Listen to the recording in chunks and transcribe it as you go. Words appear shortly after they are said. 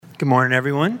Good morning,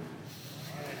 everyone.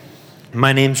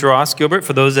 My name's Ross Gilbert.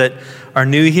 For those that are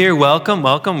new here, welcome.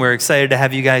 We're excited to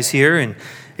have you guys here and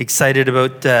excited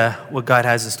about what God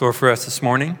has in store for us this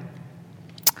morning.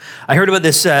 I heard about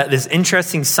this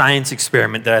interesting science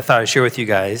experiment that I thought I'd share with you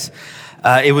guys.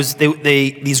 It was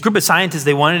these group of scientists.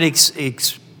 They wanted to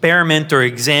experiment or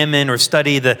examine or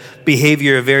study the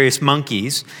behavior of various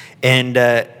monkeys.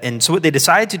 And so what they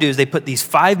decided to do is they put these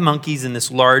 5 monkeys in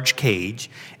this large cage,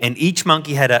 and each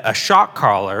monkey had a shock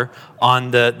collar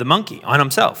on the monkey, on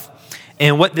himself.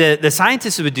 And what the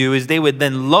scientists would do is they would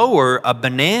then lower a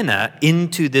banana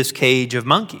into this cage of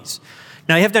monkeys.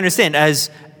 Now you have to understand, as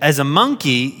a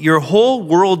monkey, your whole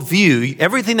worldview,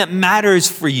 everything that matters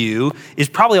for you is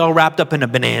probably all wrapped up in a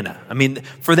banana. I mean,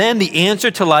 for them, the answer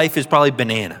to life is probably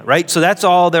banana, right? So that's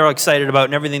all they're excited about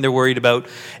and everything they're worried about.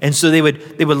 And so they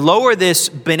would lower this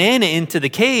banana into the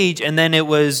cage, and then it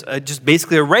was just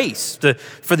basically a race.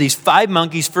 For these 5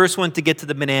 monkeys, first one to get to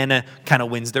the banana kind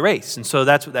of wins the race. And so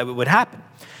that's what that would happen.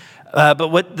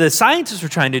 But what the scientists were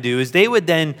trying to do is they would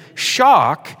then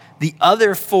shock the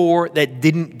other 4 that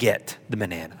didn't get the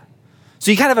banana.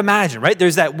 So you kind of imagine, right?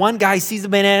 There's that one guy sees the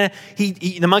banana,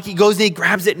 the monkey goes in, he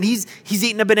grabs it, and he's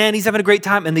eating a banana, he's having a great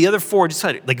time, and the other 4 just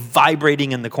like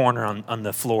vibrating in the corner on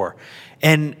the floor.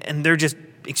 And they're just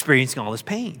experiencing all this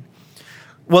pain.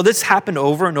 Well, this happened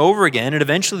over and over again, and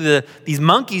eventually these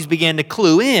monkeys began to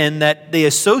clue in that they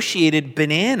associated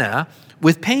banana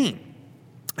with pain.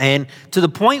 And to the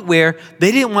point where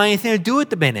they didn't want anything to do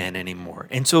with the banana anymore.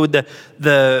 And so the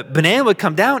banana would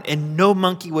come down and no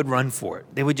monkey would run for it.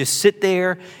 They would just sit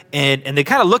there and they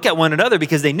kind of look at one another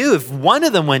because they knew if one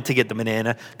of them went to get the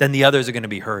banana, then the others are going to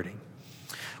be hurting.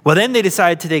 Well, then they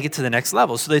decided to take it to the next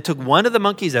level. So they took one of the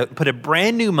monkeys out and put a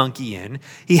brand new monkey in.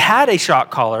 He had a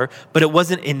shock collar, but it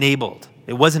wasn't enabled.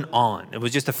 It wasn't on. It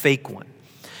was just a fake one.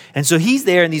 And so he's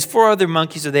there and these 4 other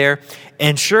monkeys are there.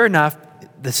 And sure enough,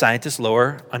 the scientists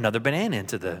lower another banana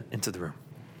into the room.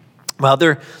 Well,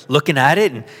 they're looking at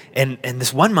it, and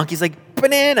this one monkey's like,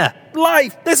 banana,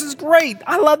 life, this is great.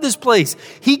 I love this place.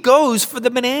 He goes for the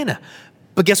banana.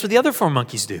 But guess what the other 4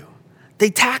 monkeys do?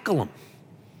 They tackle him.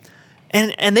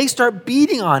 And they start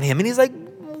beating on him. And he's like,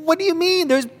 what do you mean?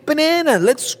 There's banana.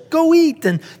 Let's go eat.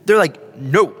 And they're like,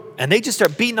 no. And they just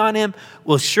start beating on him.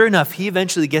 Well, sure enough, he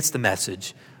eventually gets the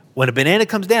message. When a banana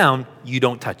comes down, you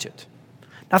don't touch it.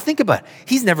 Now think about it.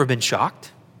 He's never been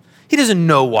shocked. He doesn't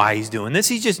know why he's doing this.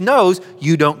 He just knows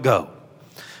you don't go.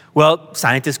 Well,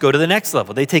 scientists go to the next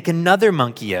level. They take another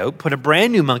monkey out, put a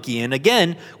brand new monkey in,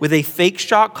 again, with a fake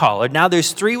shock collar. Now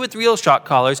there's 3 with real shock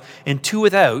collars and 2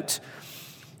 without.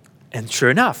 And sure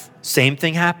enough, same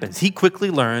thing happens. He quickly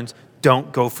learns,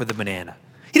 don't go for the banana.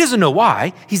 He doesn't know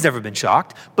why. He's never been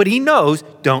shocked, but he knows,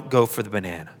 don't go for the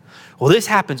banana. Well, this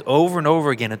happens over and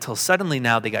over again until suddenly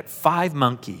now they got 5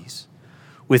 monkeys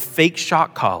with fake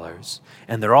shock collars,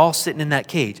 and they're all sitting in that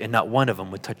cage, and not one of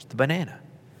them would touch the banana.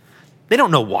 They don't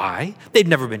know why. They've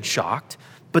never been shocked,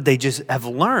 but they just have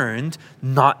learned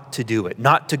not to do it,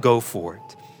 not to go for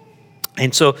it.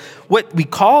 And so what we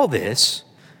call this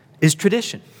is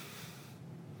tradition.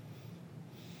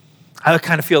 I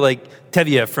kind of feel like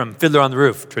Tevye from Fiddler on the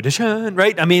Roof. Tradition,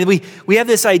 right? I mean, we have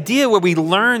this idea where we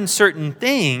learn certain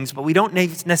things, but we don't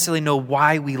necessarily know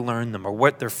why we learn them or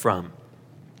what they're from.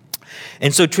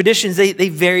 And so traditions, they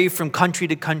vary from country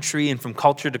to country and from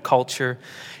culture to culture.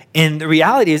 And the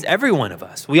reality is every one of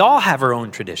us, we all have our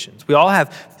own traditions. We all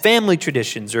have family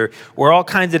traditions or all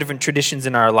kinds of different traditions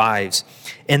in our lives.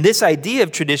 And this idea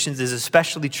of traditions is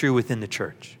especially true within the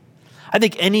church. I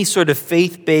think any sort of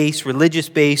faith-based,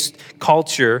 religious-based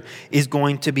culture is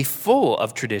going to be full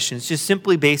of traditions, just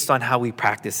simply based on how we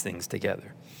practice things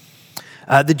together.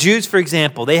 The Jews, for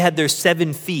example, they had their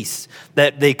 7 feasts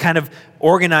that they kind of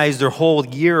organized their whole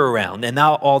year around, and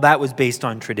now all that was based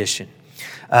on tradition.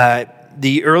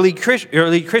 The early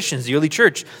Christians, the early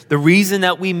church, the reason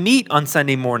that we meet on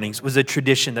Sunday mornings was a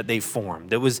tradition that they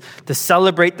formed. It was to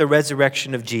celebrate the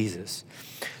resurrection of Jesus.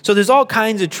 So there's all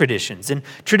kinds of traditions, and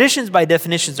traditions by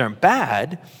definitions aren't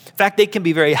bad. In fact, they can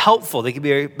be very helpful. They can be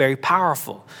very, very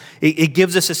powerful. It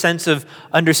gives us a sense of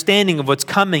understanding of what's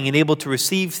coming and able to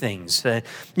receive things.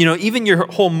 Even your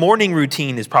whole morning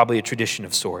routine is probably a tradition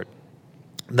of sort.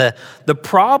 The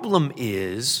problem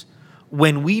is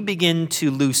when we begin to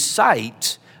lose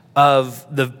sight of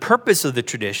the purpose of the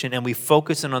tradition and we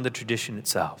focus in on the tradition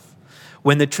itself.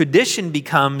 When the tradition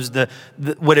becomes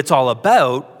what it's all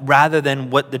about rather than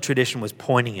what the tradition was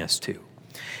pointing us to.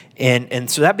 And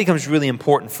so that becomes really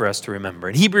important for us to remember.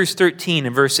 In Hebrews 13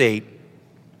 and verse 8,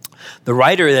 the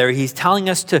writer there, he's telling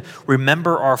us to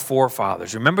remember our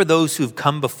forefathers. Remember those who've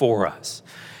come before us.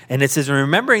 And it says,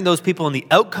 remembering those people and the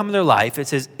outcome of their life, it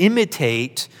says,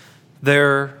 imitate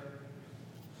their...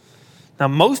 Now,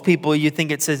 most people, you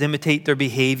think it says imitate their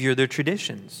behavior, their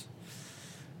traditions.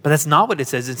 But that's not what it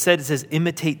says. Instead, it says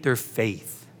imitate their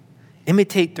faith.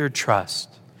 Imitate their trust.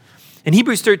 And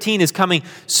Hebrews 13 is coming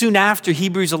soon after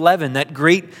Hebrews 11, that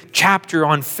great chapter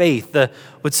on faith,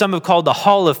 what some have called the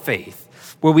Hall of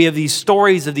Faith, where we have these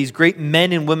stories of these great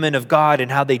men and women of God and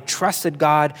how they trusted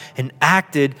God and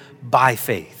acted by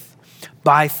faith.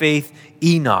 By faith,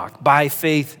 Enoch. By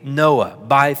faith, Noah.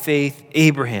 By faith,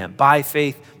 Abraham. By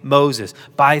faith, Moses.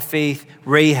 By faith,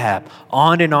 Rahab.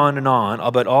 On and on and on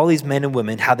about all these men and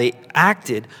women, how they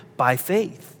acted by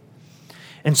faith.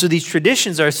 And so these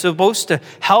traditions are supposed to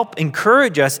help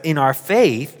encourage us in our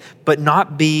faith, but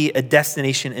not be a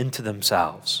destination into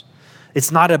themselves.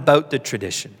 It's not about the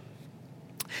tradition.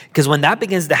 Because when that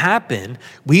begins to happen,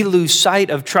 we lose sight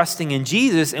of trusting in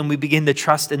Jesus and we begin to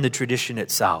trust in the tradition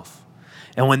itself.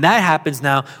 And when that happens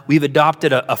now, we've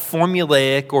adopted a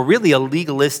formulaic or really a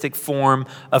legalistic form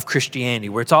of Christianity,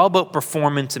 where it's all about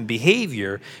performance and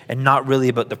behavior and not really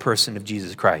about the person of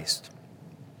Jesus Christ.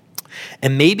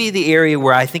 And maybe the area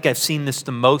where I think I've seen this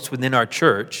the most within our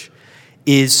church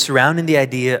is surrounding the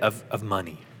idea of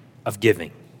money, of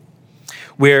giving.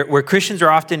 Where Christians are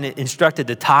often instructed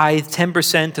to tithe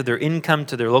 10% of their income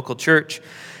to their local church.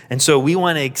 And so we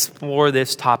want to explore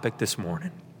this topic this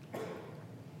morning.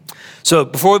 So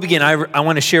before we begin, I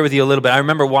want to share with you a little bit. I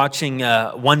remember watching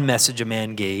one message a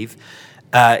man gave.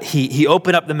 He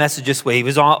opened up the message this way. He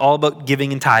was all about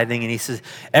giving and tithing. And he says,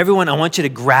 everyone, I want you to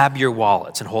grab your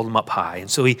wallets and hold them up high.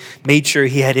 And so he made sure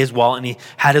he had his wallet and he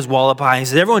had his wallet up high. And he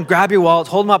says, everyone grab your wallets,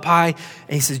 hold them up high.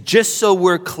 And he says, just so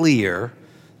we're clear,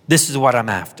 this is what I'm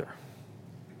after.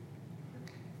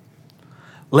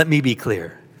 Let me be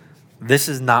clear. This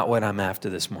is not what I'm after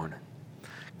this morning.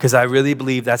 Because I really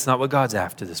believe that's not what God's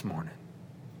after this morning.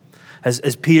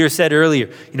 As Peter said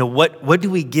earlier, what do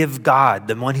we give God,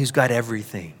 the one who's got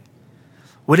everything?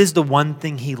 What is the one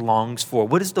thing he longs for?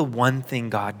 What is the one thing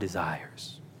God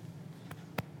desires?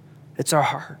 It's our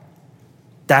heart.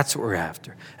 That's what we're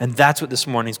after. And that's what this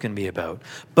morning's going to be about.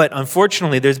 But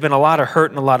unfortunately, there's been a lot of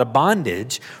hurt and a lot of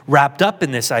bondage wrapped up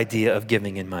in this idea of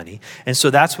giving and money. And so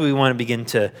that's what we want to begin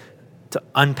to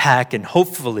unpack and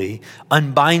hopefully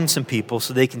unbind some people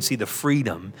so they can see the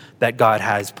freedom that God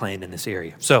has planned in this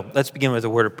area. So let's begin with a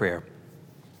word of prayer.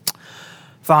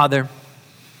 Father,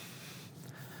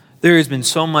 there has been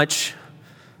so much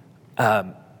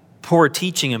poor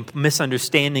teaching and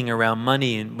misunderstanding around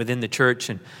money and within the church,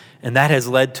 and that has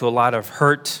led to a lot of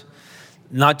hurt,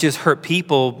 not just hurt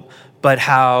people, but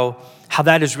how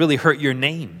that has really hurt your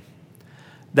name.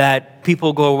 That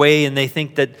people go away and they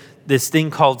think that this thing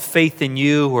called faith in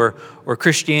you or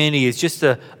Christianity is just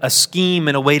a scheme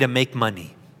and a way to make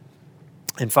money.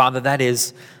 And Father, that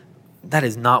is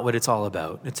not what it's all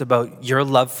about. It's about your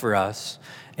love for us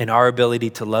and our ability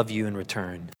to love you in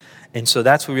return. And so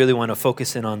that's what we really want to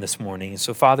focus in on this morning. And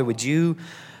so Father, would you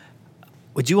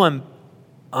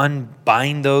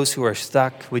unbind those who are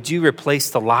stuck? Would you replace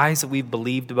the lies that we've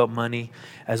believed about money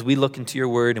as we look into your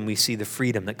word and we see the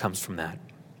freedom that comes from that?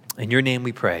 In your name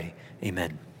we pray,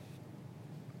 amen.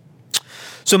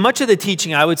 So much of the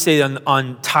teaching, I would say,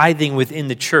 on tithing within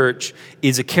the church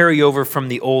is a carryover from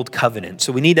the Old Covenant.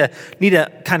 So we need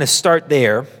to kind of start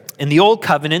there. In the Old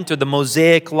Covenant, or the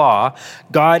Mosaic Law,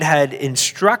 God had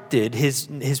instructed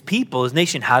his people, his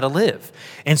nation, how to live.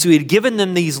 And so he had given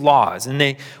them these laws.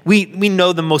 And we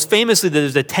know them most famously that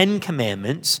there's the 10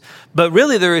 Commandments, but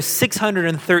really there are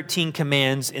 613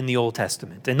 commands in the Old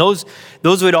Testament. And those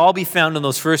would all be found in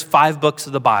those first 5 books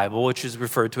of the Bible, which is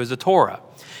referred to as the Torah.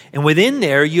 And within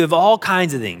there, you have all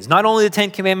kinds of things. Not only the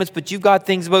 10 Commandments, but you've got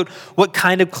things about what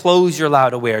kind of clothes you're allowed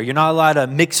to wear. You're not allowed to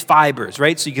mix fibers,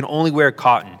 right? So you can only wear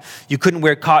cotton. You couldn't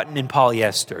wear cotton and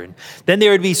polyester. And then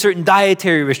there would be certain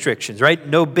dietary restrictions, right?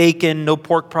 No bacon, no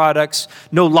pork products,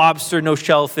 no lobster, no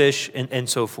shellfish, and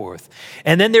so forth.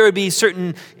 And then there would be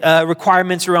certain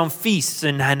requirements around feasts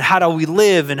and how do we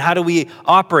live and how do we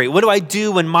operate? What do I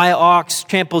do when my ox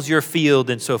tramples your field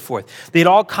and so forth? They had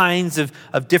all kinds of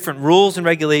different rules and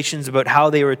regulations about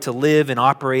how they were to live and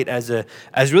operate as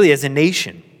a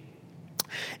nation.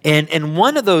 And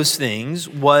one of those things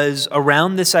was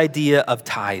around this idea of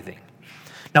tithing.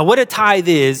 Now, what a tithe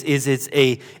is it's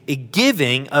a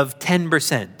giving of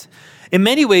 10%. In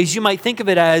many ways, you might think of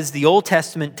it as the Old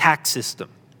Testament tax system.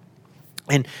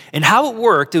 And how it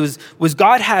worked was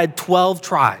God had 12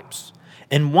 tribes.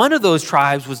 And one of those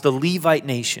tribes was the Levite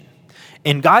nation.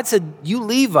 And God said, you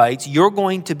Levites, you're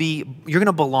going to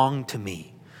belong to me.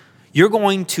 You're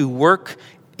going to work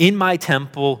in my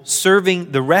temple,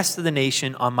 serving the rest of the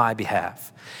nation on my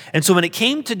behalf. And so when it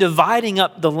came to dividing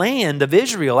up the land of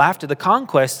Israel after the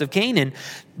conquest of Canaan,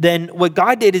 then what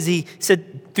God did is he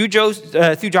said through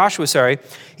Joshua,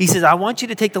 he says, I want you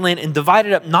to take the land and divide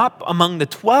it up not among the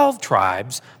 12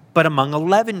 tribes, but among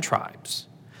 11 tribes.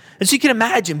 And so you can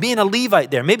imagine being a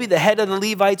Levite there, maybe the head of the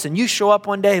Levites, and you show up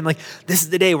one day and like, this is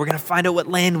the day we're going to find out what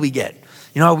land we get.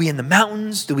 You know, are we in the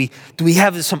mountains? Do we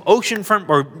have some oceanfront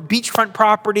or beachfront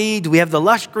property? Do we have the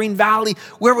lush green valley?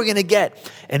 Where are we going to get?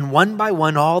 And one by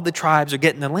one, all the tribes are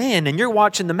getting the land, and you're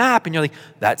watching the map, and you're like,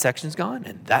 that section's gone,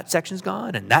 and that section's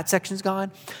gone, and that section's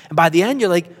gone. And by the end, you're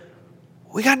like,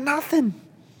 we got nothing.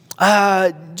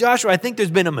 Joshua, I think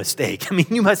there's been a mistake. I mean,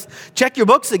 you must check your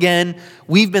books again.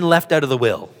 We've been left out of the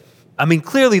will. I mean,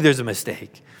 clearly there's a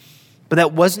mistake. But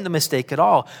that wasn't the mistake at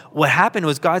all. What happened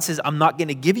was God says, I'm not going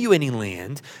to give you any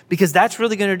land because that's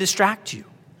really going to distract you.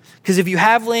 Because if you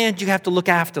have land, you have to look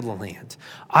after the land.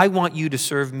 I want you to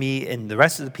serve me and the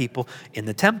rest of the people in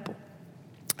the temple.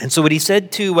 And so what he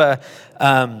said to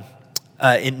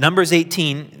in Numbers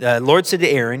 18, the Lord said to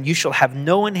Aaron, you shall have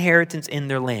no inheritance in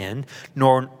their land,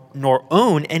 nor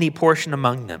own any portion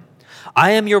among them.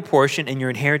 I am your portion and your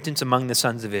inheritance among the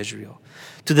sons of Israel.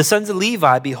 To the sons of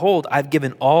Levi, behold, I've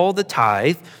given all the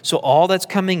tithe, so all that's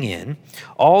coming in,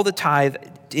 all the tithe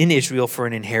in Israel for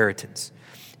an inheritance,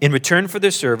 in return for their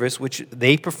service, which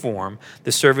they perform,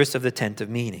 the service of the tent of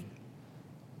meeting.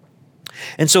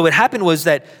 And so what happened was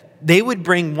that they would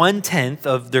bring 1/10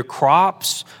 of their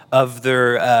crops, of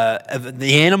their of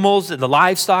the animals, the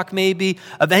livestock maybe,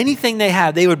 of anything they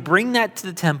had. They would bring that to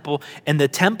the temple, and the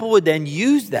temple would then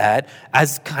use that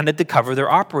as kind of to cover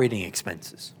their operating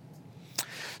expenses.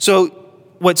 So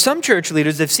what some church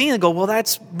leaders have seen and go, well,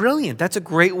 that's brilliant. That's a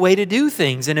great way to do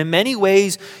things. And in many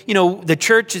ways, you know, the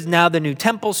church is now the new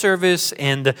temple service,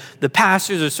 and the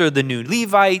pastors are sort of the new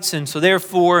Levites. And so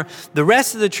therefore, the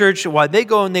rest of the church, while they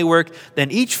go and they work,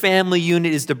 then each family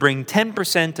unit is to bring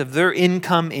 10% of their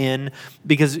income in,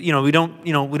 because, we don't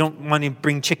want to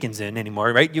bring chickens in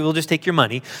anymore, right? You will just take your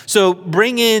money. So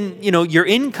bring in, your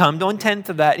income, 1/10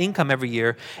 of that income every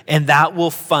year, and that will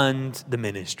fund the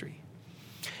ministry.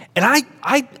 And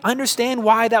I understand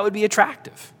why that would be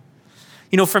attractive.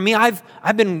 For me, I've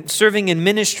been serving in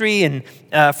ministry and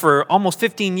for almost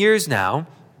 15 years now.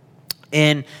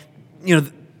 And,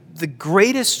 the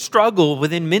greatest struggle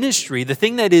within ministry, the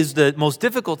thing that is the most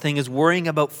difficult thing, is worrying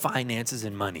about finances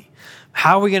and money.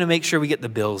 How are we going to make sure we get the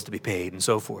bills to be paid and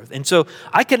so forth? And so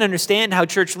I can understand how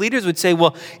church leaders would say,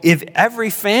 well, if every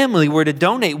family were to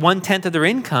donate 1/10 of their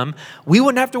income, we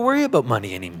wouldn't have to worry about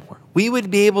money anymore. We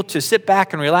would be able to sit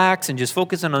back and relax and just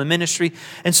focus on the ministry.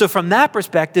 And so from that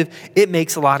perspective, it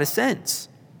makes a lot of sense.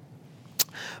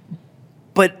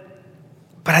 But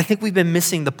I think we've been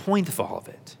missing the point of all of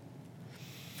it.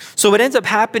 So what ends up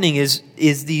happening is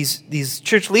these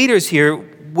church leaders here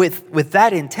with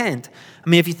that intent. I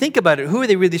mean, if you think about it, who are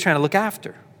they really trying to look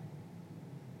after?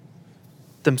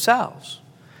 Themselves.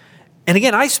 And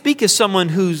again, I speak as someone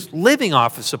who's living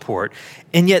off of support,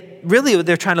 and yet really what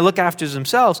they're trying to look after is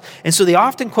themselves. And so they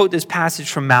often quote this passage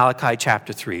from Malachi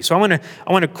chapter 3. So I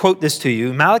want to quote this to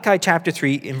you. Malachi chapter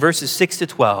 3 in verses 6 to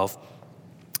 12.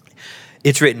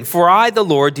 It's written, "For I, the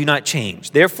Lord, do not change.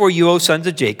 Therefore you, O sons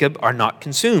of Jacob, are not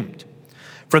consumed.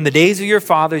 From the days of your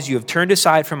fathers you have turned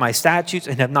aside from my statutes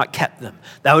and have not kept them."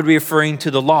 That would be referring to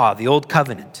the law, the old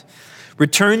covenant.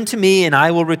 "Return to me, and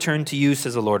I will return to you,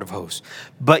 says the Lord of hosts.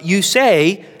 But you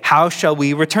say, how shall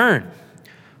we return?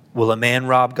 Will a man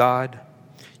rob God?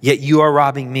 Yet you are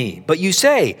robbing me. But you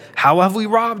say, how have we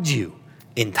robbed you?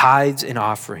 In tithes and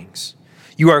offerings.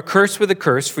 You are cursed with a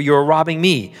curse, for you are robbing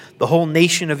me, the whole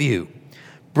nation of you.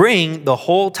 Bring the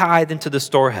whole tithe into the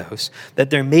storehouse, that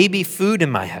there may be food in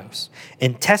my house.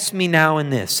 And test me now in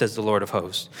this, says the Lord of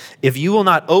hosts. If you will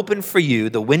not open for you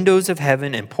the windows of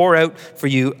heaven and pour out for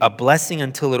you a blessing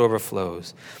until it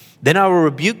overflows, then I will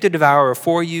rebuke the devourer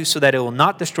for you, so that it will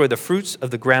not destroy the fruits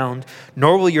of the ground,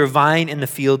 nor will your vine in the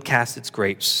field cast its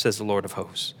grapes, says the Lord of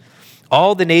hosts.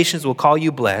 All the nations will call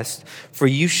you blessed, for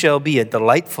you shall be a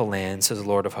delightful land, says the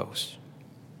Lord of hosts."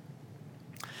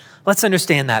 Let's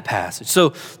understand that passage.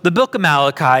 So the book of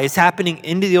Malachi is happening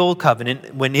into the Old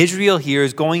Covenant when Israel here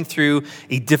is going through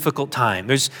a difficult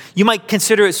time. You might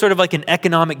consider it sort of like an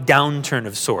economic downturn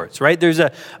of sorts, right? There's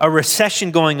a recession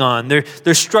going on.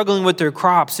 They're struggling with their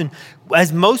crops. And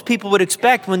as most people would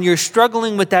expect, when you're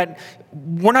struggling with that,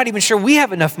 we're not even sure we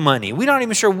have enough money. We're not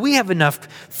even sure we have enough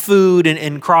food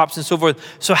and crops and so forth.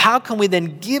 So how can we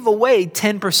then give away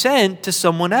 10% to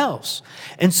someone else?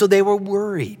 And so they were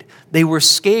worried. They were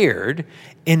scared.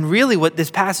 And really what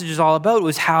this passage is all about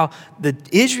was how the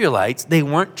Israelites, they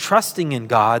weren't trusting in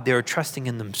God, they were trusting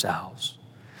in themselves.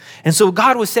 And so what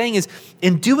God was saying is,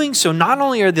 in doing so, not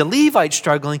only are the Levites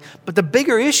struggling, but the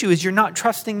bigger issue is you're not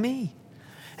trusting me.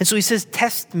 And so he says,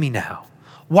 test me now.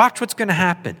 Watch what's going to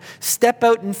happen. Step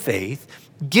out in faith.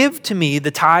 Give to me the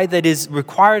tithe that is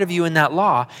required of you in that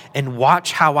law, and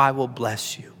watch how I will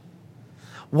bless you.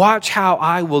 Watch how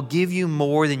I will give you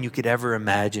more than you could ever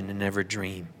imagine and ever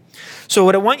dream. So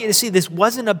what I want you to see, this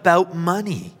wasn't about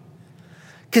money.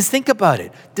 Because think about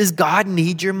it. Does God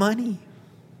need your money?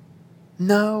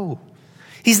 No.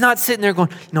 He's not sitting there going,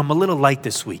 I'm a little light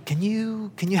this week. Can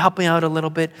you help me out a little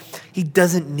bit? He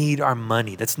doesn't need our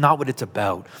money. That's not what it's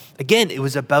about. Again, it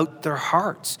was about their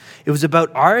hearts. It was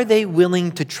about, are they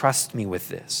willing to trust me with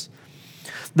this?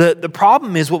 The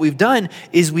problem is what we've done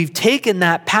is we've taken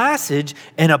that passage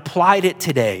and applied it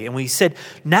today. And we said,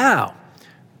 now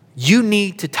you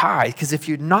need to tithe, because if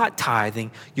you're not tithing,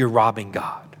 you're robbing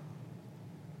God.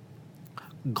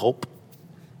 Gulp.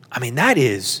 I mean, that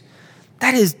is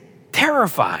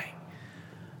terrifying.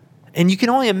 And you can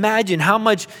only imagine how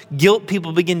much guilt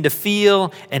people begin to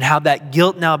feel and how that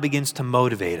guilt now begins to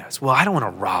motivate us. Well, I don't want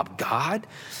to rob God,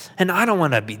 and I don't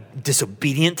want to be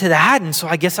disobedient to that, and so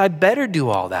I guess I better do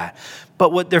all that.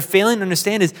 But what they're failing to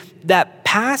understand is that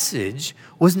passage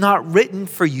was not written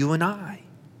for you and I.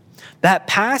 That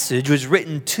passage was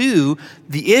written to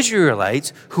the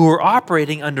Israelites who were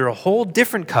operating under a whole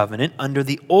different covenant, under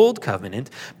the old covenant.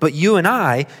 But you and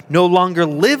I no longer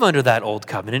live under that old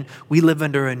covenant. We live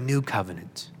under a new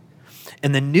covenant.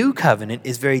 And the new covenant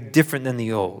is very different than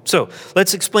the old. So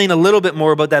let's explain a little bit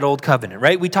more about that old covenant,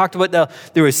 right? We talked about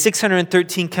there were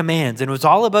 613 commands, and it was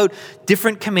all about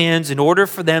different commands in order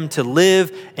for them to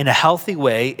live in a healthy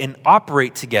way and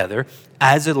operate together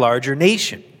as a larger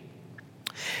nation.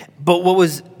 But what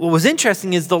was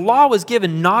interesting is the law was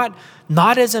given not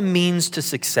as a means to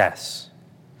success.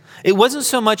 It wasn't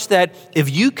so much that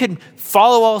if you can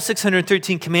follow all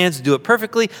 613 commands and do it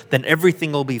perfectly, then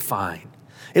everything will be fine.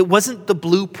 It wasn't the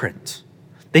blueprint.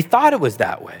 They thought it was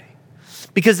that way.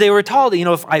 Because they were told,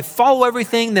 if I follow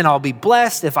everything, then I'll be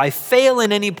blessed. If I fail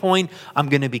at any point, I'm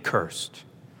going to be cursed.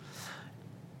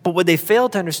 But what they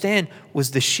failed to understand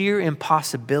was the sheer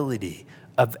impossibility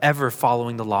of ever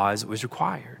following the law as it was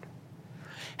required.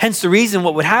 Hence the reason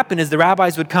what would happen is the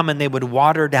rabbis would come and they would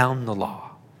water down the law.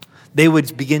 They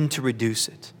would begin to reduce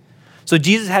it. So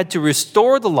Jesus had to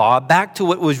restore the law back to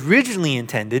what was originally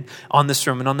intended on the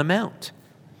Sermon on the Mount.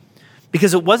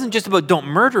 Because it wasn't just about don't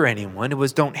murder anyone, it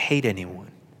was don't hate anyone.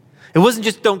 It wasn't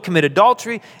just don't commit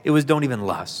adultery, it was don't even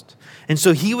lust. And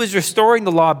so he was restoring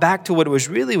the law back to what it was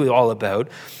really all about.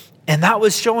 And that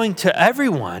was showing to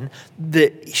everyone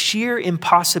the sheer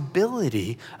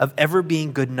impossibility of ever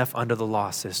being good enough under the law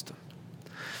system.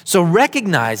 So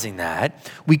recognizing that,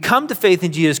 we come to faith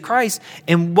in Jesus Christ,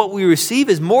 and what we receive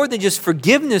is more than just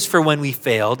forgiveness for when we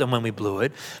failed and when we blew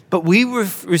it, but we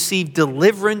receive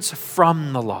deliverance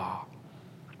from the law.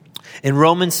 In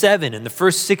Romans 7, in the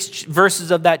first 6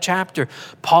 verses of that chapter,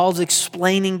 Paul's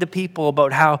explaining to people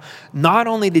about how not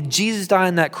only did Jesus die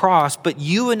on that cross, but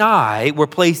you and I were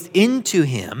placed into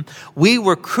him. We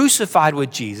were crucified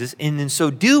with Jesus, and in so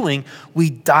doing,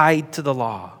 we died to the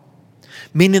law.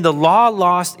 Meaning the law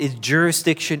lost its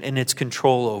jurisdiction and its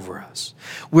control over us.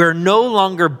 We're no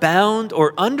longer bound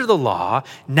or under the law.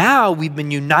 Now we've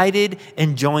been united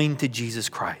and joined to Jesus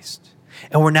Christ.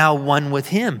 And we're now one with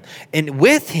him. And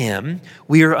with him,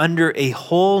 we are under a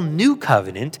whole new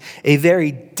covenant, a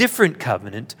very different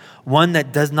covenant, one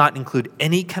that does not include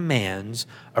any commands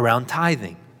around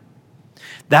tithing.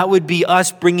 That would be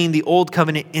us bringing the old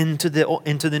covenant into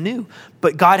the new.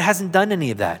 But God hasn't done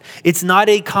any of that. It's not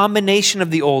a combination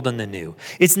of the old and the new.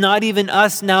 It's not even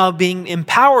us now being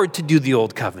empowered to do the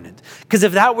old covenant. Because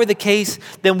if that were the case,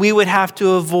 then we would have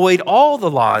to avoid all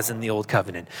the laws in the old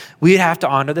covenant. We'd have to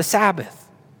honor the Sabbath.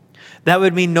 That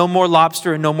would mean no more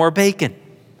lobster and no more bacon.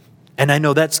 And I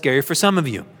know that's scary for some of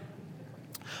you.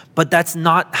 But that's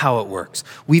not how it works.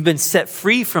 We've been set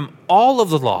free from all of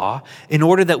the law in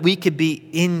order that we could be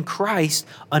in Christ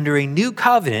under a new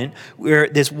covenant where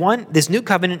this new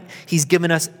covenant, he's given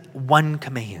us one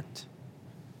command.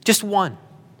 Just one.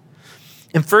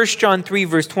 In 1 John 3,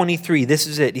 verse 23, this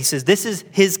is it. He says, this is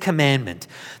his commandment,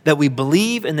 that we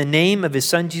believe in the name of his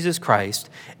Son, Jesus Christ,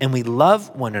 and we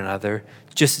love one another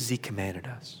just as he commanded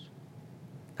us.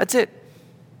 That's it.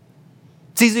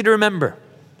 It's easy to remember.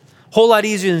 Whole lot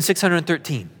easier than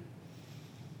 613.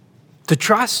 To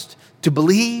trust, to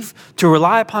believe, to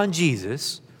rely upon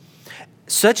Jesus,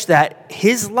 such that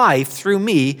his life through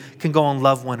me can go and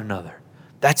love one another.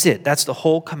 That's it. That's the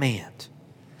whole command.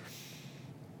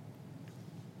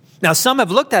 Now, some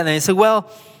have looked at it and said, well,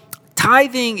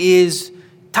 tithing is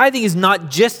tithing is not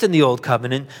just in the Old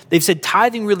Covenant. They've said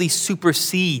tithing really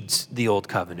supersedes the Old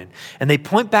Covenant. And they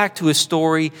point back to a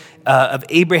story of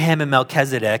Abraham and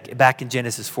Melchizedek back in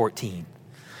Genesis 14.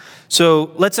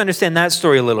 So let's understand that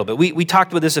story a little bit. We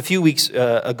talked about this a few weeks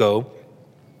ago,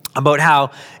 about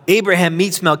how Abraham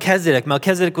meets Melchizedek.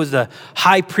 Melchizedek was the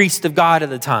high priest of God at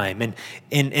the time. And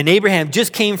Abraham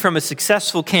just came from a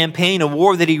successful campaign, a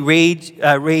war that he waged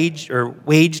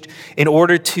in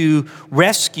order to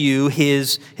rescue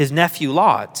his nephew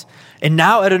Lot. And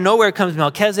now out of nowhere comes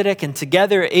Melchizedek, and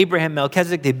together Abraham and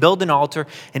Melchizedek, they build an altar,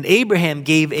 and Abraham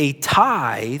gave a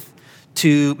tithe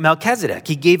to Melchizedek.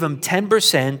 He gave him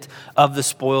 10% of the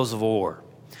spoils of war.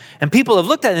 And people have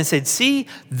looked at it and said, see,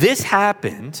 this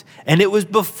happened, and it was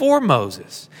before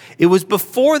Moses. It was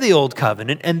before the Old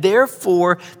Covenant, and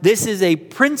therefore this is a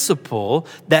principle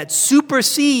that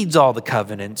supersedes all the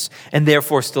covenants and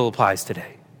therefore still applies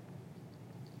today.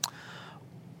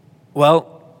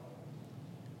 Well,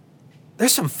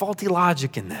 there's some faulty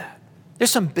logic in that. There's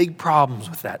some big problems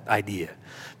with that idea.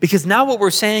 Because now what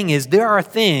we're saying is there are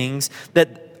things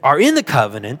that are in the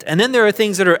covenant, and then there are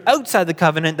things that are outside the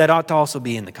covenant that ought to also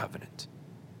be in the covenant.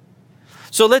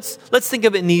 So let's think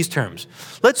of it in these terms.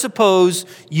 Let's suppose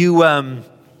you're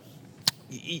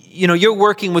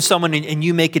working with someone and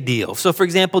you make a deal. So for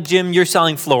example, Jim, you're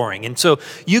selling flooring. And so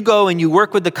you go and you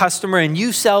work with the customer and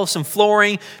you sell some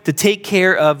flooring to take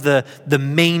care of the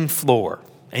main floor.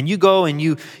 And you go and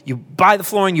you buy the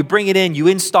flooring, you bring it in, you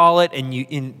install it, and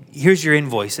here's your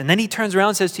invoice. And then he turns around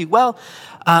and says to you, well,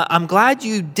 I'm glad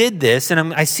you did this,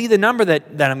 and I see the number that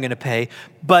I'm going to pay,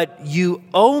 but you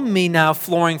owe me now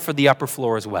flooring for the upper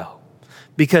floor as well.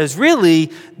 Because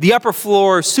really, the upper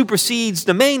floor supersedes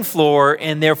the main floor,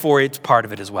 and therefore it's part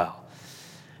of it as well.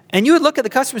 And you would look at the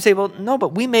customer and say, well, no,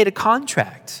 but we made a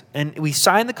contract. And we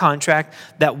signed the contract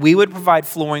that we would provide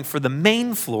flooring for the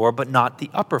main floor, but not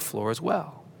the upper floor as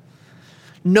well.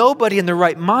 Nobody in their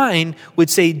right mind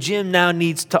would say Jim now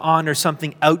needs to honor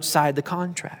something outside the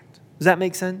contract. Does that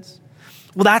make sense?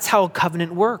 Well, that's how a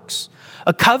covenant works.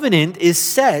 A covenant is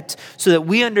set so that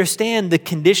we understand the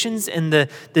conditions and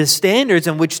the standards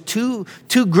in which two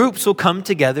groups will come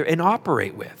together and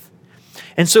operate with.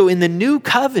 And so in the new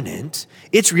covenant,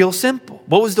 it's real simple.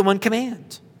 What was the one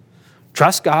command?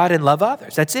 Trust God and love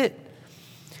others. That's it.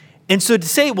 And so to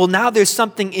say, well, now there's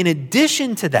something in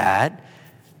addition to that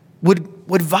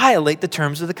would violate the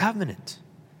terms of the covenant.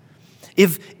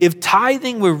 If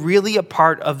tithing were really a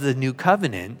part of the new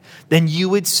covenant, then you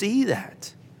would see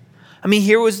that. I mean,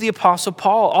 here was the Apostle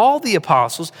Paul. All the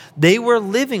apostles, they were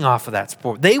living off of that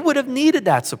support. They would have needed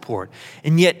that support.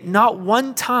 And yet not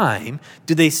one time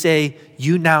do they say,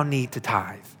 you now need to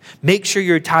tithe. Make sure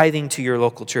you're tithing to your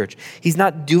local church. He's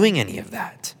not doing any of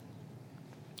that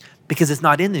because it's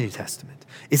not in the New Testament.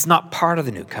 It's not part of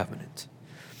the new covenant.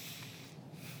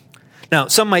 Now,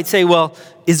 some might say, well,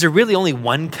 is there really only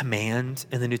one command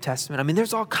in the New Testament? I mean,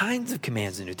 there's all kinds of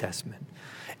commands in the New Testament.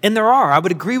 And there are. I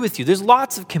would agree with you. There's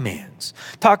lots of commands.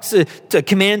 Talks to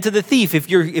command to the thief. If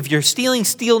you're stealing,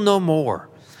 steal no more.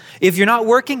 If you're not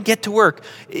working, get to work.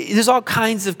 There's all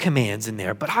kinds of commands in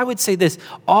there. But I would say this,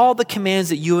 all the commands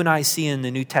that you and I see in the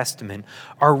New Testament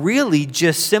are really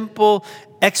just simple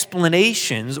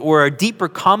explanations or a deeper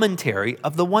commentary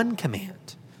of the one command.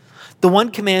 The one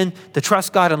command to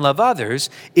trust God and love others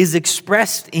is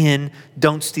expressed in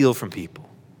don't steal from people.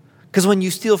 Because when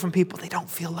you steal from people, they don't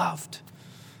feel loved.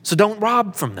 So don't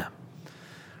rob from them.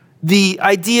 The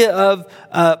idea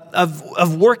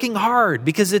of working hard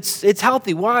because it's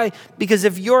healthy. Why? Because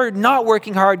if you're not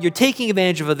working hard, you're taking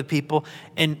advantage of other people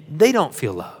and they don't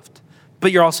feel loved.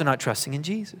 But you're also not trusting in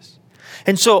Jesus.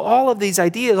 And so all of these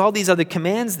ideas, all these other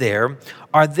commands there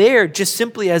are there just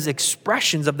simply as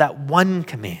expressions of that one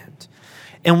command.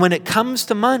 And when it comes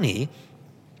to money,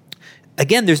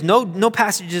 again, there's no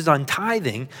passages on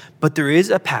tithing, but there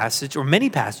is a passage or many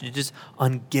passages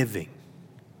on giving.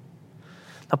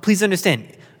 Now, please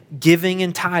understand, giving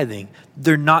and tithing,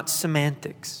 they're not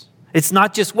semantics. It's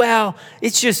not just, well,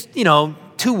 it's just,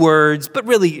 2 words, but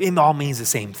really it all means the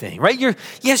same thing, right? You're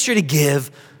to give,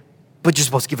 but you're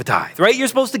supposed to give a tithe, right? You're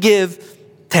supposed to give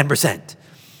 10%.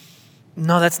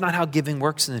 No, that's not how giving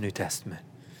works in the New Testament.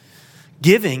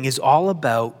 Giving is all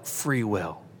about free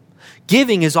will.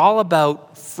 Giving is all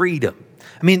about freedom.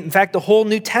 I mean, in fact, the whole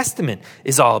New Testament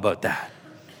is all about that.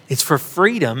 It's for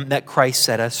freedom that Christ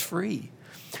set us free.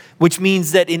 Which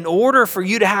means that in order for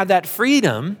you to have that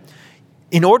freedom,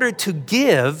 in order to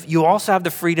give, you also have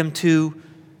the freedom to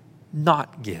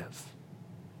not give.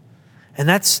 And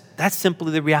that's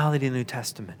simply the reality of the New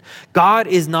Testament. God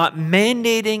is not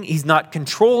mandating, He's not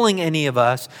controlling any of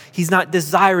us. He's not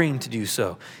desiring to do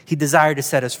so. He desired to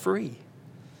set us free.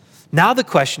 Now the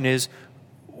question is,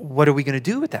 what are we going to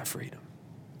do with that freedom?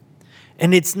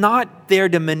 And it's not there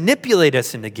to manipulate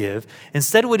us into give.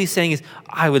 Instead, what he's saying is,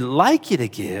 I would like you to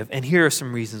give, and here are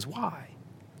some reasons why.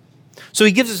 So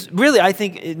he gives us, really, I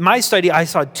think, in my study, I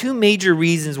saw two major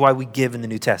reasons why we give in the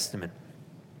New Testament.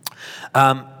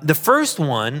 The first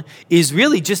one is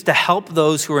really just to help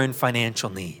those who are in financial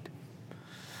need.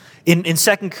 In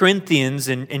 2 Corinthians,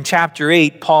 in chapter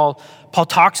 8, Paul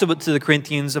talks to the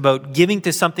Corinthians about giving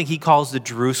to something he calls the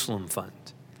Jerusalem Fund.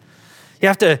 You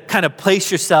have to kind of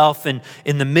place yourself in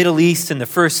the Middle East in the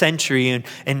first century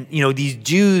and these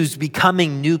Jews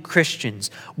becoming new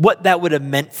Christians, what that would have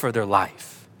meant for their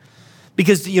life.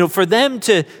 Because, for them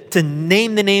to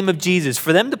name the name of Jesus,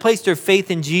 for them to place their faith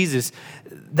in Jesus,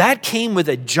 that came with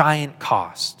a giant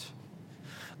cost.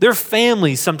 Their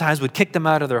families sometimes would kick them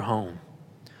out of their home.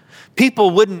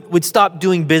 People would stop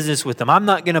doing business with them. I'm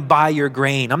not going to buy your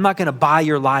grain. I'm not going to buy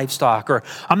your livestock, or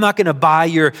I'm not going to buy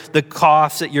the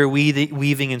cloths that you're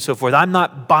weaving and so forth. I'm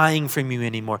not buying from you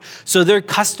anymore. So their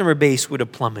customer base would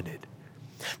have plummeted.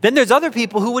 Then there's other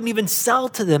people who wouldn't even sell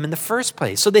to them in the first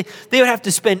place. So they would have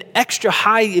to spend extra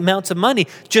high amounts of money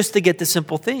just to get the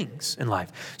simple things in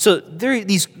life. So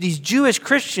these Jewish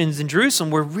Christians in Jerusalem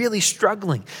were really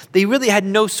struggling. They really had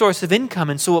no source of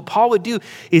income. And so what Paul would do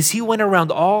is he went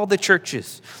around all the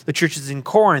churches in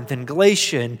Corinth and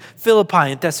Galatia and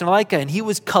Philippi and Thessalonica, and he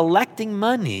was collecting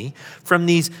money from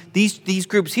these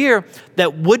groups here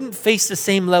that wouldn't face the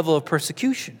same level of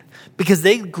persecution because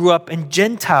they grew up in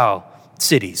Gentile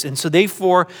cities. And so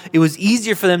therefore, it was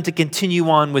easier for them to continue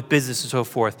on with business and so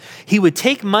forth. He would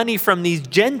take money from these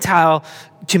Gentile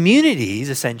communities,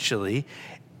 essentially,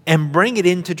 and bring it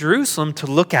into Jerusalem to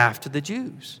look after the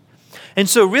Jews. And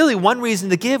so really, one reason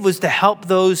to give was to help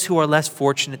those who are less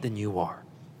fortunate than you are.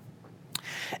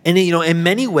 And, in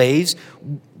many ways,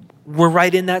 we're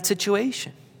right in that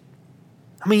situation.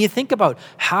 I mean, you think about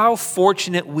how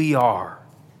fortunate we are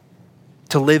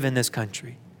to live in this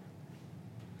country.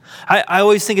 I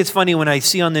always think it's funny when I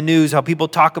see on the news how people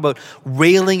talk about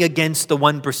railing against the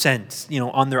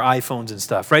 1%, on their iPhones and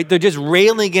stuff, right? They're just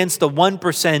railing against the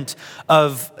 1%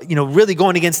 of, really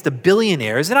going against the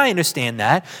billionaires. And I understand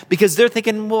that because they're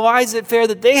thinking, well, why is it fair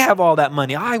that they have all that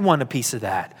money? I want a piece of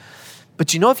that.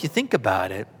 But if you think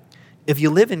about it, if you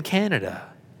live in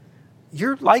Canada,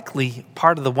 you're likely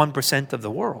part of the 1% of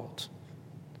the world.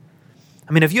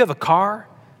 I mean, if you have a car,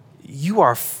 you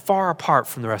are far apart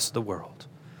from the rest of the world.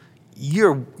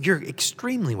 You're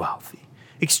extremely wealthy,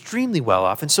 extremely well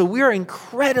off. And so we are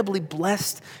incredibly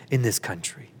blessed in this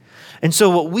country. And so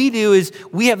what we do is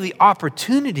we have the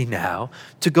opportunity now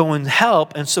to go and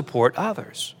help and support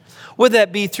others. Whether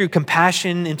that be through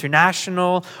Compassion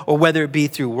International, or whether it be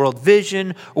through World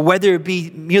Vision, or whether it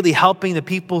be merely helping the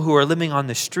people who are living on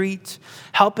the street,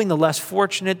 helping the less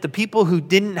fortunate, the people who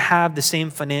didn't have the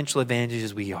same financial advantages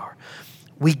as we are.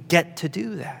 We get to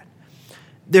do that.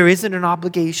 There isn't an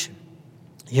obligation.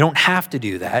 You don't have to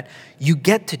do that. You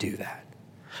get to do that.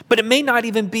 But it may not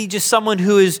even be just someone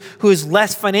who is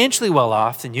less financially well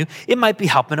off than you. It might be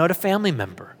helping out a family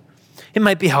member. It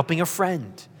might be helping a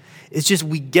friend. It's just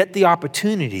we get the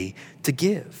opportunity to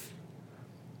give.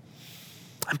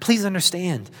 And please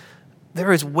understand,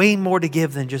 there is way more to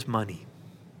give than just money.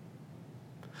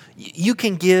 You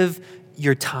can give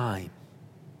your time.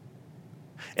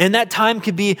 And that time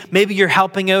could be, maybe you're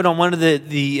helping out on one of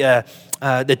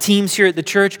the teams here at the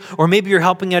church, or maybe you're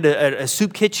helping out at a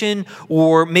soup kitchen,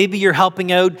 or maybe you're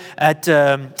helping out at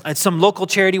some local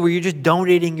charity where you're just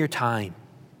donating your time.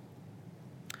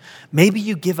 Maybe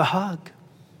you give a hug.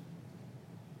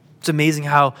 It's amazing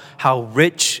how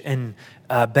rich and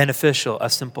beneficial a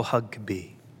simple hug can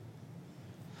be.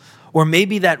 Or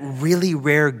maybe that really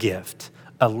rare gift,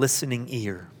 a listening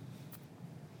ear.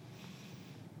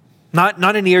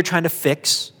 Not an ear trying to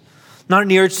fix, not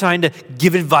an ear trying to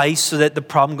give advice so that the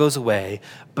problem goes away,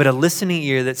 but a listening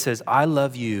ear that says, I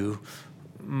love you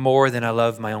more than I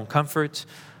love my own comfort.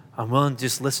 I'm willing to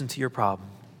just listen to your problem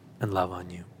and love on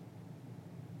you.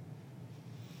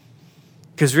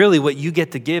 Because really what you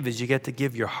get to give is you get to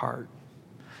give your heart.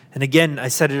 And again, I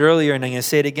said it earlier and I'm going to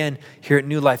say it again, here at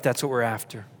New Life, that's what we're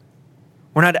after.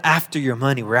 We're not after your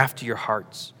money, we're after your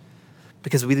hearts.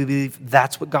 Because we believe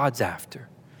that's what God's after.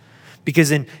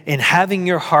 Because in having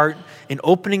your heart, in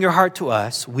opening your heart to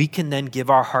us, we can then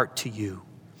give our heart to you.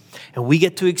 And we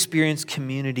get to experience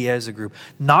community as a group.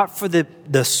 Not for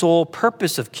the sole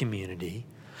purpose of community,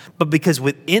 but because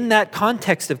within that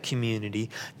context of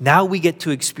community, now we get to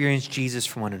experience Jesus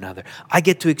from one another. I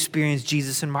get to experience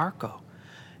Jesus in Marco.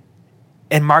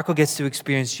 And Marco gets to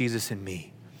experience Jesus in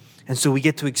me. And so we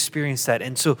get to experience that.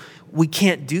 And so we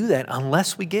can't do that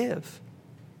unless we give.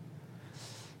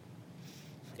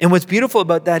 And what's beautiful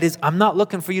about that is I'm not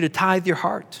looking for you to tithe your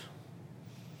heart.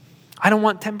 I don't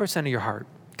want 10% of your heart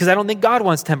because I don't think God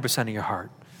wants 10% of your heart.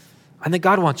 I think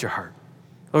God wants your heart,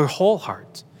 or your whole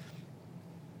heart.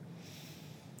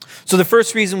 So the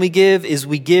first reason we give is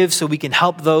we give so we can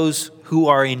help those who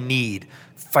are in need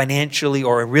financially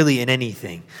or really in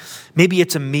anything. Maybe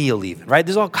it's a meal even, right?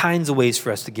 There's all kinds of ways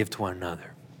for us to give to one another.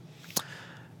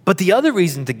 But the other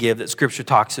reason to give that Scripture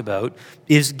talks about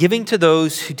is giving to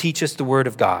those who teach us the Word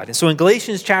of God. And so in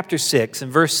Galatians chapter 6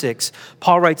 and verse 6,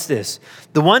 Paul writes this: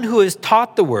 "The one who is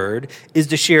taught the Word is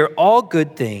to share all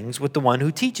good things with the one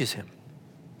who teaches him."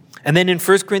 And then in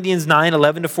 1 Corinthians 9,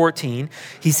 11 to 14,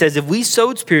 he says, "If we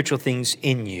sowed spiritual things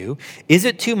in you, is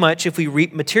it too much if we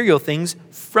reap material things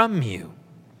from you?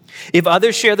 If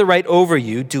others share the right over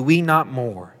you, do we not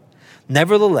more?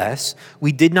 Nevertheless,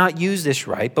 we did not use this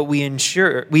right, but we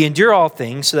endure all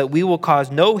things so that we will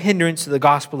cause no hindrance to the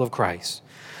gospel of Christ.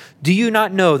 Do you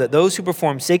not know that those who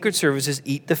perform sacred services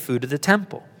eat the food of the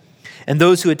temple? And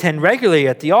those who attend regularly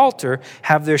at the altar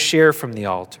have their share from the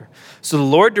altar. So the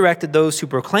Lord directed those who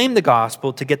proclaim the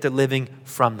gospel to get their living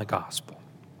from the gospel."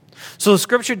 So the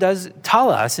Scripture does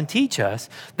tell us and teach us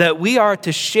that we are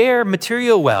to share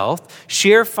material wealth,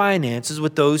 share finances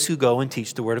with those who go and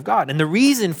teach the Word of God. And the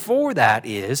reason for that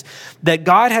is that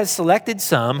God has selected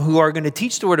some who are going to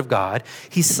teach the Word of God.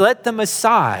 He set them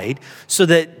aside so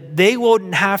that they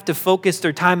wouldn't have to focus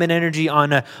their time and energy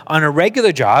on a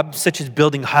regular job, such as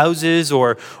building houses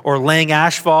or laying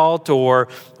asphalt or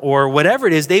whatever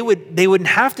it is. They wouldn't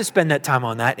have to spend that time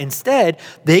on that. Instead,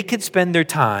 they could spend their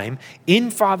time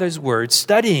in Father's Word,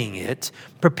 studying it,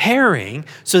 preparing,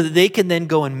 so that they can then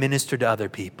go and minister to other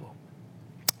people.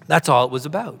 That's all it was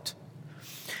about.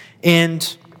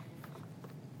 And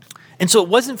so it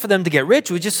wasn't for them to get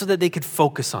rich. It was just so that they could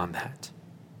focus on that.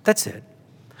 That's it.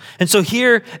 And so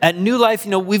here at New Life,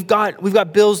 we've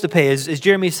got bills to pay. As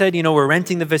Jeremy said, we're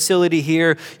renting the facility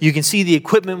here. You can see the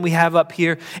equipment we have up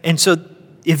here. And so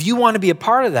if you want to be a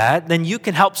part of that, then you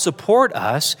can help support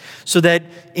us so that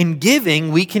in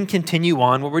giving, we can continue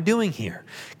on what we're doing here.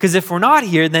 Because if we're not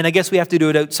here, then I guess we have to do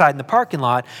it outside in the parking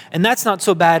lot. And that's not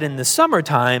so bad in the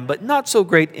summertime, but not so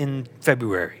great in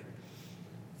February.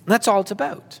 And that's all it's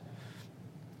about.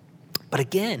 But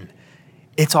again,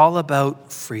 it's all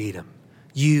about freedom.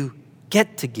 You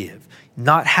get to give,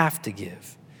 not have to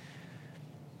give.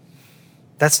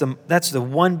 That's the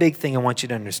one big thing I want you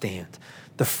to understand.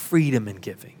 The freedom in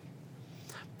giving.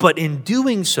 But in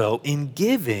doing so, in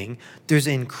giving, there's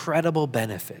incredible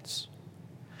benefits.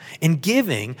 In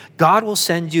giving, God will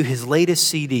send you his latest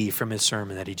CD from his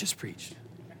sermon that he just preached.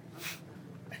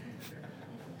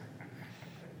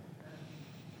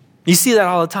 You see that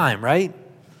all the time, right?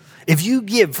 If you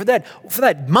give for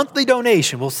that monthly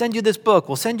donation, we'll send you this book.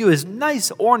 We'll send you his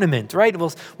nice ornament, right?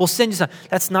 We'll send you something.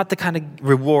 That's not the kind of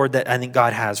reward that I think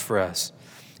God has for us.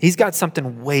 He's got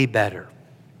something way better.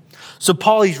 So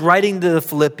Paul, he's writing to the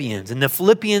Philippians, and the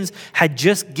Philippians had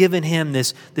just given him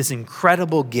this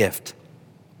incredible gift.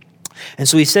 And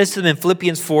so he says to them in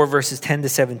Philippians 4, verses 10 to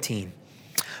 17,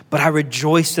 "But I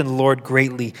rejoiced in the Lord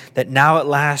greatly that now at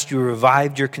last you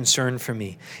revived your concern for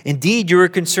me. Indeed, you were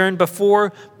concerned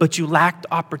before, but you lacked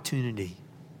opportunity."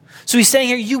 So he's saying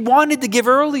here, you wanted to give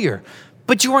earlier,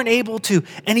 but you weren't able to.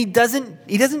 And he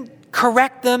doesn't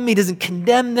correct them. He doesn't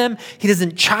condemn them. He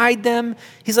doesn't chide them.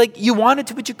 He's like, you wanted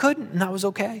to, but you couldn't, and that was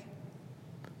okay.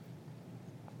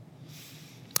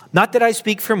 "Not that I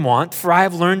speak from want, for I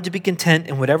have learned to be content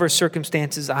in whatever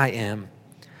circumstances I am.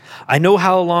 I know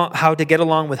how to get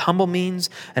along with humble means,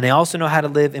 and I also know how to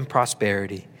live in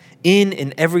prosperity.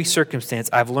 In every circumstance,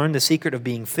 I've learned the secret of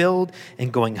being filled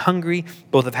and going hungry,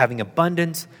 both of having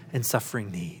abundance and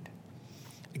suffering need."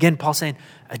 Again, Paul's saying,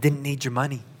 I didn't need your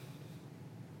money.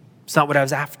 It's not what I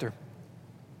was after.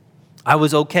 I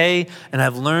was okay, and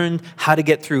I've learned how to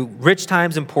get through rich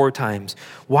times and poor times.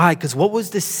 Why? Because what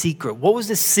was the secret? What was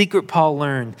the secret Paul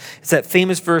learned? It's that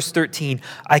famous verse 13,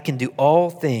 "I can do all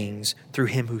things through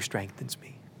him who strengthens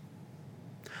me."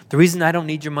 The reason I don't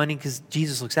need your money is because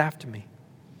Jesus looks after me.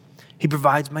 He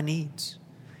provides my needs.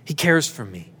 He cares for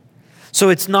me. So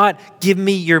it's not give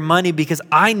me your money because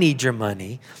I need your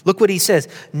money. Look what he says.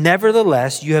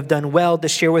 "Nevertheless, you have done well to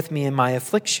share with me in my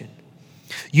affliction.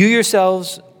 You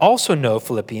yourselves also know,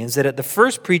 Philippians, that at the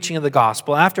first preaching of the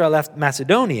gospel, after I left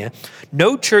Macedonia,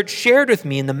 no church shared with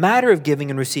me in the matter of giving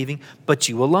and receiving, but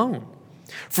you alone.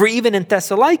 For even in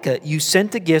Thessalonica, you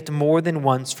sent a gift more than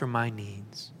once for my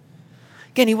needs."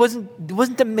 Again, he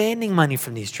wasn't demanding money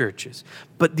from these churches,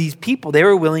 but these people, they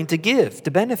were willing to give,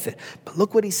 to benefit. But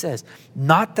look what he says.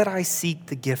 "Not that I seek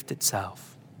the gift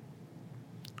itself."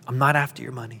 I'm not after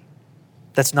your money.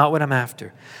 That's not what I'm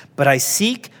after. But I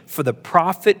seek for the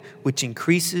profit which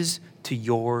increases to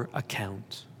your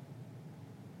account.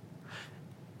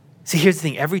 See, here's the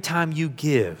thing. Every time you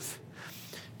give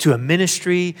to a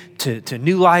ministry, to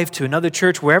New Life, to another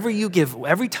church, wherever you give,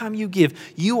 every time you give,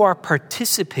 you are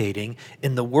participating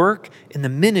in the work, in the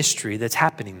ministry that's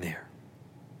happening there.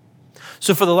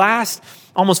 So for the last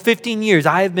almost 15 years,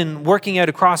 I have been working out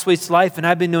at Crossways to Life, and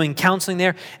I've been doing counseling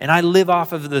there, and I live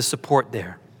off of the support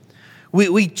there.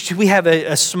 We have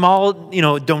a small,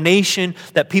 donation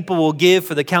that people will give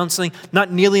for the counseling,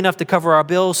 not nearly enough to cover our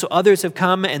bills. So others have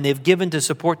come and they've given to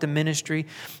support the ministry.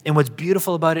 And what's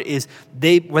beautiful about it is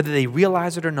whether they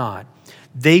realize it or not,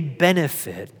 they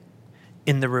benefit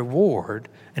in the reward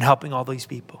in helping all these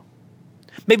people.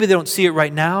 Maybe they don't see it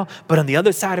right now, but on the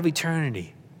other side of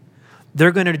eternity,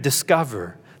 they're going to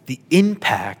discover the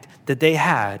impact that they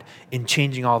had in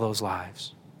changing all those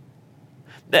lives.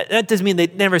 That doesn't mean they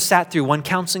never sat through one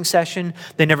counseling session.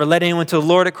 They never led anyone to the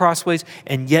Lord at Crossways,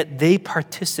 and yet they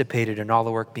participated in all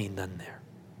the work being done there.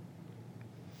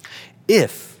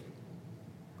 If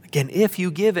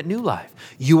you give at New Life,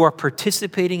 you are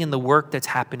participating in the work that's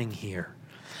happening here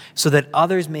so that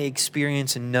others may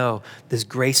experience and know this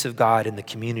grace of God in the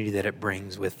community that it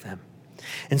brings with them.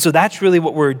 And so that's really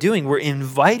what we're doing. We're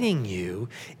inviting you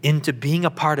into being a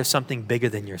part of something bigger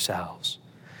than yourselves.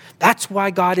 That's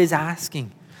why God is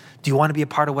asking, do you want to be a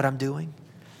part of what I'm doing?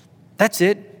 That's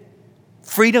it.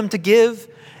 Freedom to give.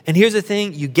 And here's the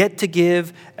thing, you get to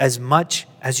give as much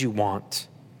as you want.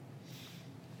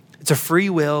 It's a free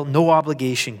will, no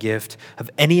obligation gift of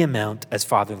any amount as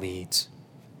Father leads.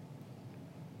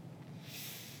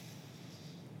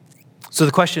 So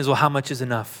the question is, well, how much is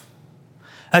enough?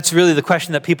 That's really the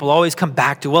question that people always come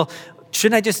back to. Well,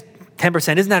 shouldn't I just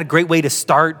 10%? Isn't that a great way to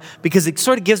start? Because it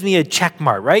sort of gives me a check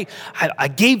mark, right? I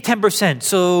gave 10%,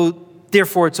 so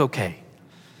therefore it's okay.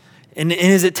 And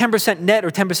is it 10% net or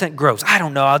 10% gross? I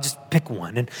don't know. I'll just pick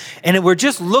one. And we're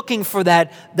just looking for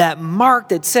that mark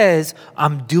that says,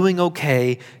 I'm doing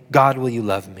okay. God, will you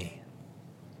love me?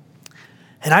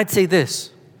 And I'd say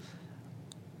this.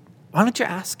 Why don't you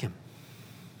ask him?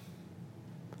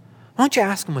 Why don't you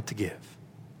ask him what to give?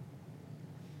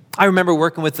 I remember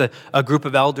working with a group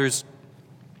of elders,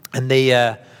 and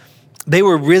they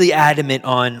were really adamant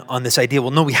on this idea.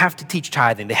 Well, no, we have to teach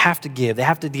tithing. They have to give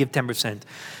 10%.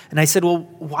 And I said, well,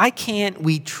 why can't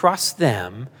we trust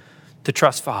them to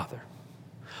trust Father?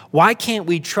 Why can't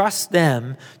we trust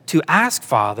them to ask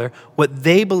Father what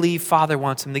they believe Father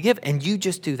wants them to give? And you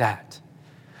just do that.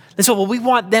 And so, well, we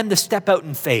want them to step out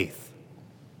in faith.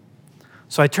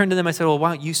 So I turned to them, I said, well,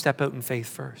 why don't you step out in faith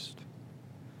first?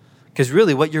 Because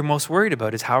really what you're most worried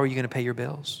about is how are you going to pay your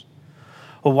bills?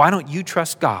 Well, why don't you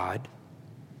trust God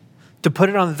to put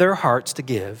it on their hearts to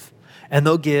give, and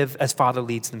they'll give as Father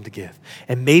leads them to give.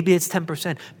 And maybe it's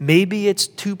 10%, maybe it's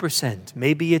 2%,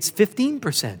 maybe it's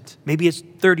 15%, maybe it's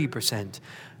 30%,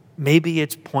 maybe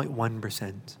it's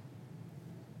 0.1%.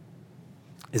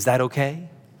 Is that okay?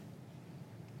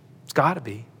 It's got to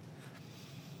be.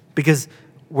 Because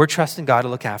we're trusting God to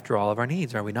look after all of our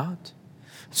needs, are we not?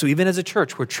 So even as a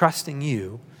church, we're trusting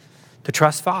you to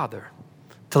trust Father,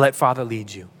 to let Father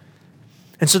lead you.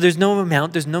 And so there's no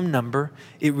amount, there's no number.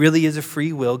 It really is a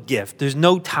free will gift. There's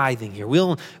no tithing here.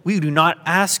 We do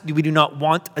not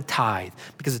want a tithe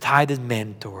because a tithe is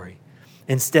mandatory.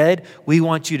 Instead, we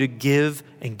want you to give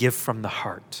and give from the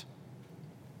heart.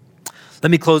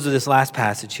 Let me close with this last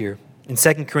passage here. In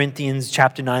 2 Corinthians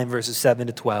chapter 9, verses 7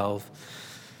 to 12,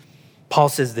 Paul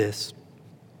says this.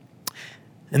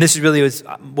 And this is really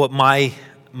what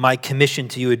my commission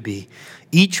to you would be.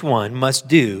 Each one must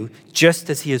do just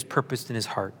as he has purposed in his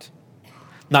heart,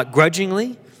 not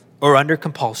grudgingly or under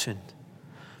compulsion,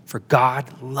 for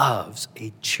God loves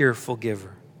a cheerful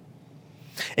giver.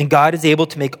 And God is able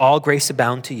to make all grace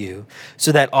abound to you,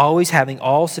 so that always having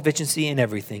all sufficiency in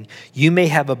everything, you may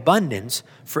have abundance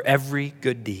for every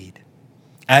good deed.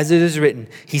 As it is written,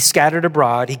 he scattered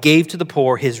abroad, he gave to the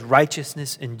poor, his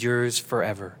righteousness endures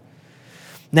forever.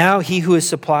 Now he who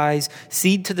supplies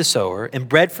seed to the sower and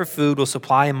bread for food will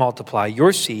supply and multiply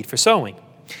your seed for sowing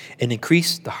and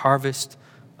increase the harvest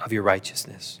of your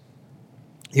righteousness.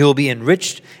 You will be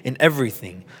enriched in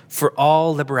everything for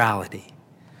all liberality,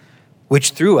 which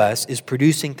through us is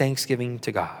producing thanksgiving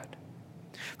to God.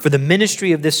 For the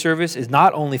ministry of this service is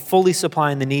not only fully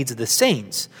supplying the needs of the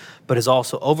saints, but is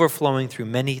also overflowing through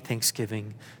many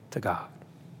thanksgiving to God.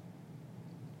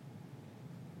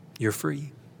 You're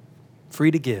free. Free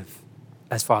to give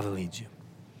as Father leads you.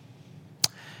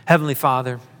 Heavenly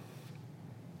Father,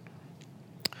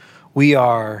 we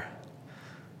are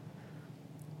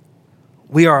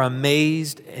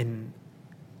amazed and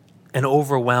and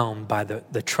overwhelmed by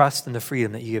the trust and the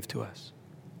freedom that you give to us.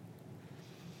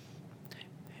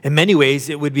 In many ways,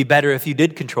 it would be better if you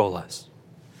did control us.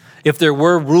 If there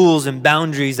were rules and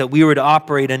boundaries that we were to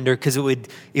operate under, because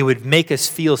it would make us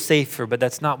feel safer, but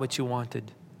that's not what you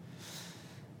wanted.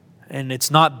 And it's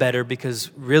not better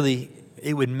because really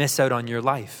it would miss out on your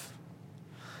life.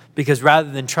 Because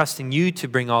rather than trusting you to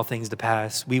bring all things to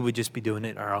pass, we would just be doing it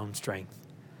in our own strength.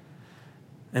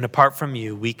 And apart from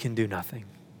you, we can do nothing.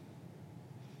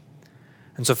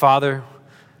 And so, Father,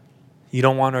 you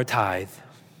don't want our tithe.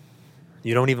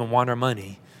 You don't even want our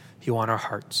money. You want our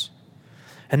hearts.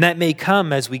 And that may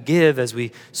come as we give, as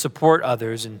we support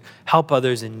others and help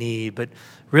others in need. But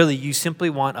really, you simply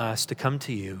want us to come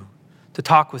to you, to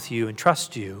talk with you and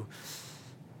trust you,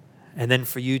 and then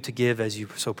for you to give as you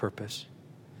so purpose.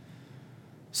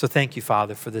 So thank you,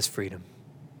 Father, for this freedom.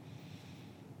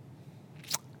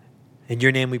 In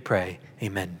your name we pray.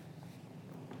 Amen.